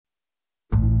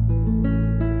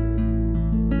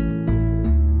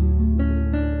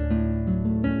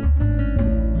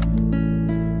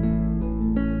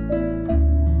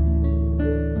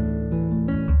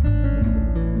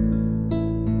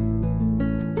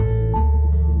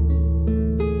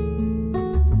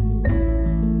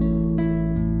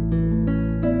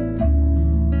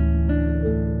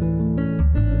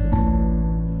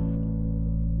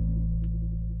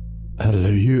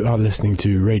listening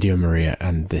to Radio Maria,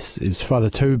 and this is Father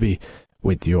Toby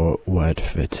with your word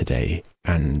for today.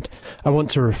 And I want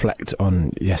to reflect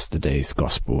on yesterday's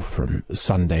Gospel from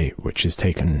Sunday, which is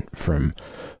taken from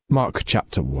Mark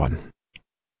chapter 1.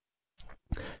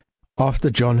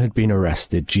 After John had been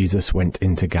arrested, Jesus went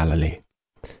into Galilee.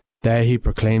 There he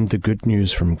proclaimed the good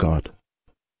news from God.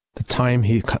 The time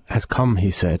has come,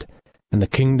 he said, and the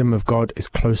kingdom of God is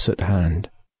close at hand.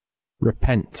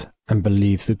 Repent and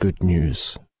believe the good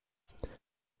news.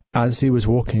 As he was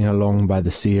walking along by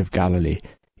the Sea of Galilee,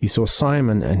 he saw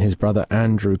Simon and his brother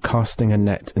Andrew casting a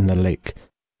net in the lake,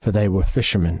 for they were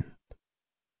fishermen.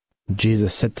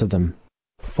 Jesus said to them,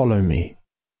 "Follow me,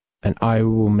 and I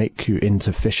will make you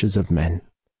into fishers of men."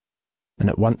 And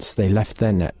at once they left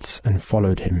their nets and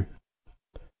followed him.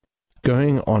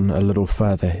 Going on a little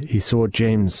further, he saw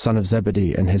James, son of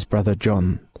Zebedee, and his brother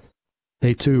John.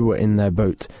 They too were in their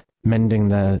boat, mending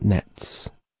their nets.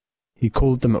 He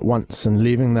called them at once, and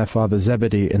leaving their father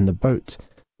Zebedee in the boat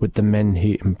with the men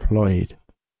he employed,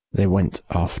 they went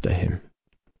after him.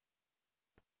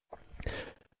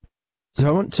 So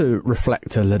I want to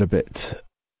reflect a little bit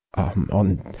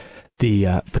on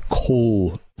the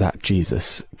call that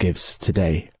Jesus gives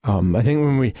today. I think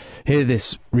when we hear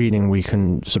this reading, we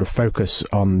can sort of focus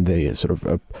on the sort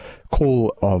of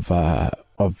call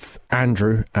of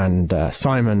Andrew and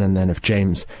Simon, and then of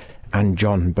James and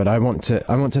John. But I want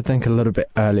to think a little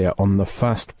bit earlier on the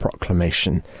first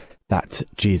proclamation that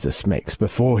Jesus makes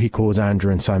before he calls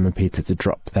Andrew and Simon Peter to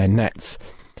drop their nets.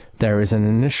 There is an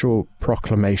initial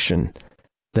proclamation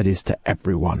that is to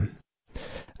everyone.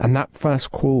 And that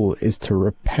first call is to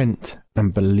repent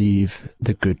and believe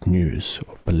the good news,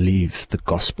 or believe the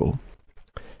gospel.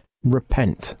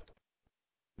 Repent.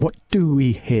 What do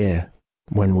we hear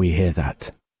when we hear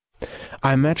that?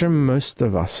 I imagine most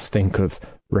of us think of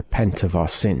repent of our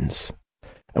sins,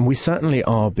 and we certainly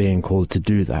are being called to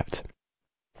do that.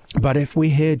 But if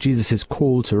we hear Jesus'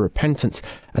 call to repentance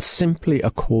as simply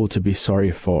a call to be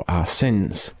sorry for our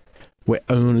sins, we're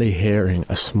only hearing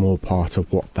a small part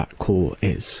of what that call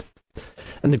is.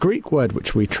 And the Greek word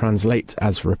which we translate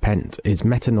as repent is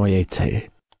metanoiete,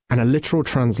 and a literal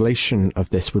translation of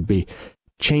this would be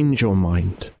change your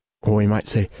mind, or we might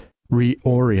say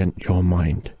reorient your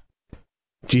mind.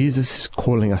 Jesus is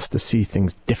calling us to see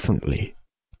things differently,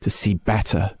 to see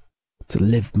better, to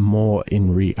live more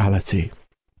in reality.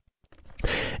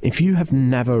 If you have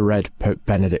never read Pope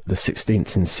Benedict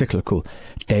XVI's encyclical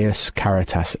Deus,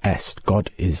 caritas est,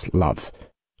 God is love,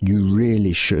 you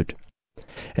really should.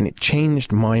 And it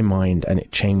changed my mind, and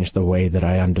it changed the way that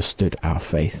I understood our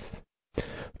faith.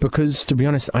 Because, to be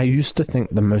honest, I used to think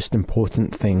the most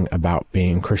important thing about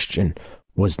being Christian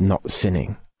was not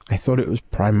sinning. I thought it was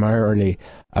primarily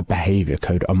a behavior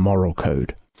code, a moral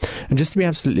code. And just to be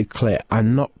absolutely clear,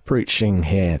 I'm not preaching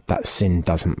here that sin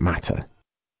doesn't matter.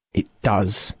 It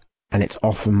does, and it's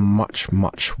often much,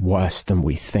 much worse than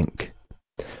we think.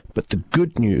 But the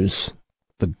good news,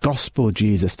 the gospel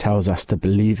Jesus tells us to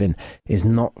believe in, is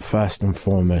not first and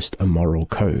foremost a moral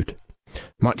code.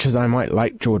 Much as I might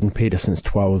like Jordan Peterson's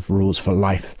 12 rules for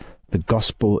life, the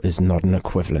gospel is not an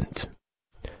equivalent.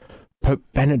 Pope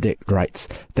Benedict writes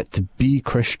that to be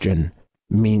Christian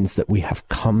means that we have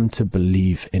come to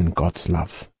believe in God's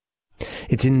love.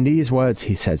 It's in these words,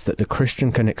 he says, that the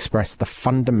Christian can express the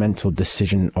fundamental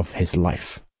decision of his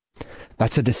life.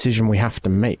 That's a decision we have to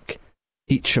make,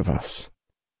 each of us.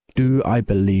 Do I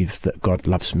believe that God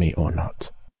loves me or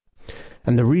not?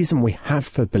 And the reason we have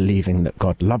for believing that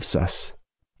God loves us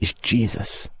is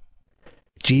Jesus.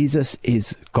 Jesus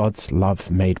is God's love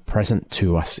made present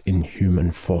to us in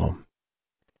human form.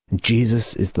 And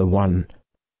Jesus is the one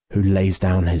who lays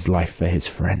down his life for his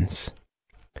friends.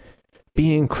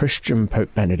 Being Christian,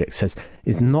 Pope Benedict says,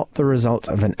 is not the result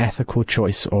of an ethical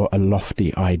choice or a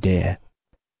lofty idea,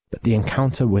 but the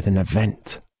encounter with an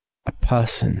event, a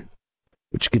person,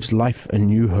 which gives life a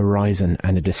new horizon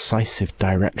and a decisive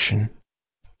direction.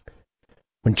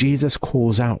 When Jesus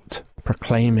calls out,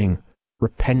 proclaiming,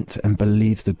 "Repent and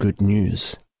believe the good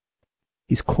news,"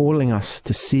 he's calling us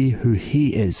to see who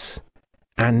he is,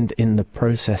 and in the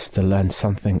process to learn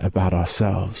something about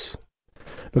ourselves.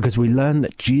 Because we learn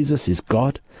that Jesus is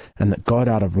God, and that God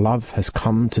out of love has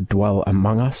come to dwell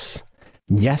among us.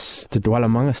 Yes, to dwell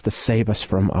among us to save us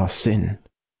from our sin,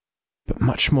 but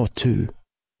much more too,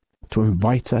 to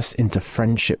invite us into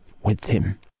friendship with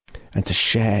him and to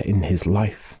share in his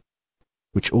life,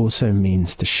 which also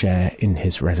means to share in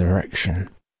his resurrection.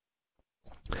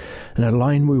 And a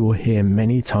line we will hear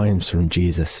many times from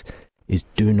Jesus is,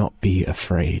 "Do not be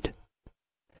afraid."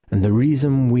 And the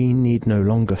reason we need no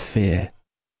longer fear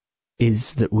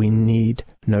is that we need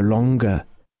no longer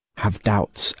have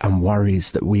doubts and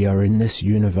worries that we are in this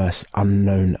universe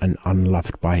unknown and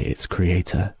unloved by its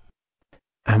creator.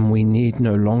 And we need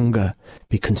no longer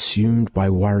be consumed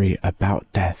by worry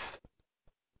about death,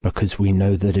 because we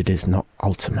know that it is not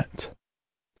ultimate.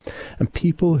 And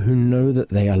people who know that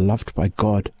they are loved by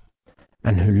God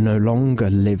and who no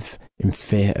longer live in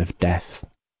fear of death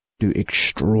do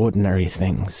extraordinary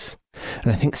things.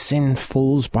 And I think sin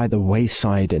falls by the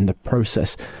wayside in the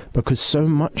process because so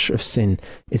much of sin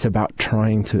is about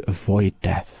trying to avoid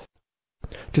death.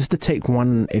 Just to take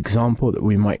one example that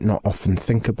we might not often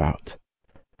think about.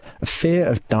 A fear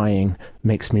of dying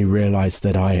makes me realize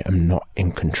that I am not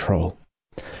in control.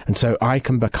 And so I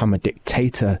can become a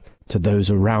dictator to those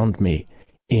around me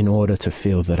in order to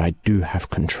feel that I do have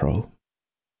control.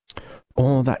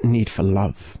 Or that need for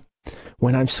love.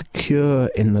 When I'm secure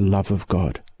in the love of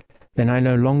God, then I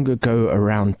no longer go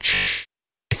around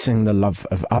chasing the love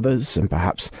of others and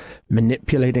perhaps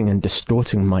manipulating and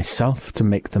distorting myself to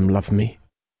make them love me,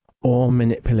 or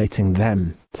manipulating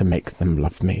them to make them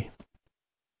love me.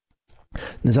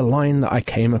 There's a line that I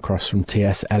came across from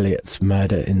T.S. Eliot's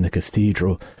Murder in the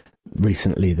Cathedral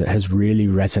recently that has really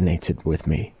resonated with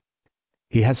me.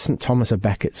 He has St. Thomas à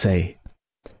Becket say,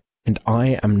 "And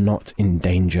I am not in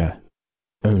danger,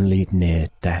 only near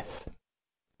death."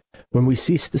 When we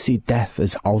cease to see death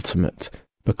as ultimate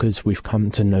because we've come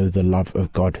to know the love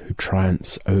of God who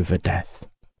triumphs over death,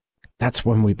 that's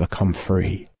when we become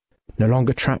free, no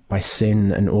longer trapped by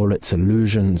sin and all its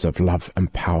illusions of love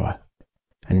and power.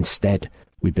 And instead,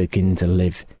 we begin to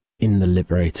live in the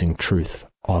liberating truth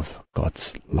of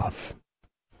God's love.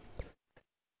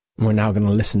 We're now going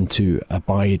to listen to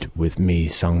Abide With Me,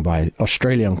 sung by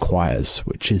Australian choirs,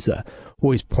 which is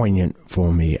always poignant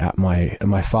for me. At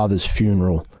my father's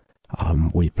funeral,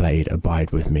 we played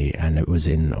Abide With Me, and it was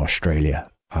in Australia.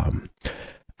 And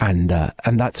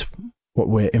that's what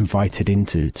we're invited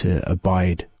into, to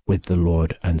abide with the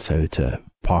Lord, and so to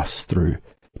pass through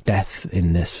death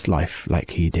in this life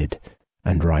like he did,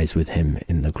 and rise with him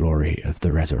in the glory of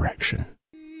the resurrection.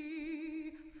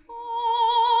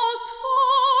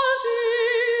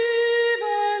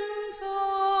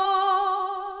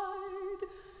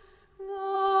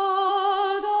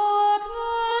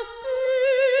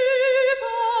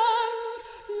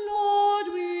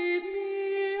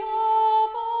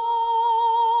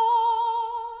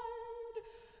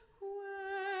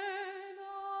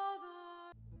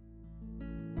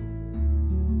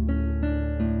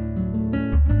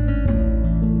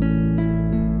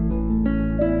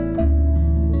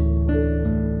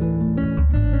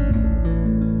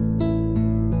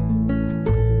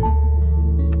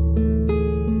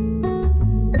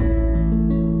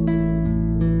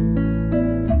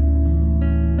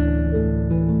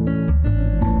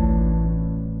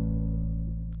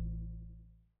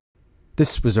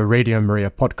 This was a Radio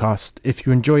Maria podcast. If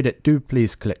you enjoyed it, do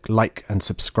please click like and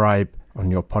subscribe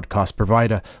on your podcast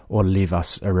provider or leave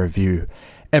us a review.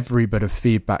 Every bit of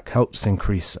feedback helps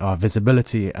increase our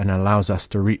visibility and allows us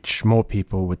to reach more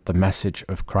people with the message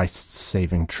of Christ's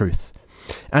saving truth.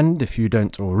 And if you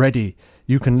don't already,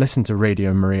 you can listen to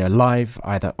Radio Maria live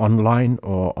either online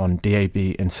or on DAB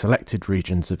in selected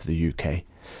regions of the UK.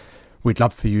 We'd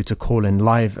love for you to call in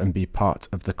live and be part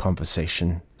of the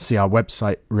conversation. See our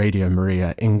website,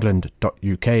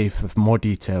 radiomariaengland.uk, for more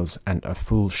details and a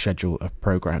full schedule of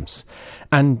programmes.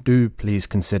 And do please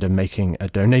consider making a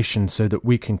donation so that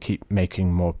we can keep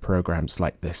making more programmes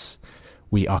like this.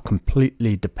 We are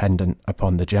completely dependent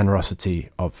upon the generosity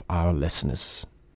of our listeners.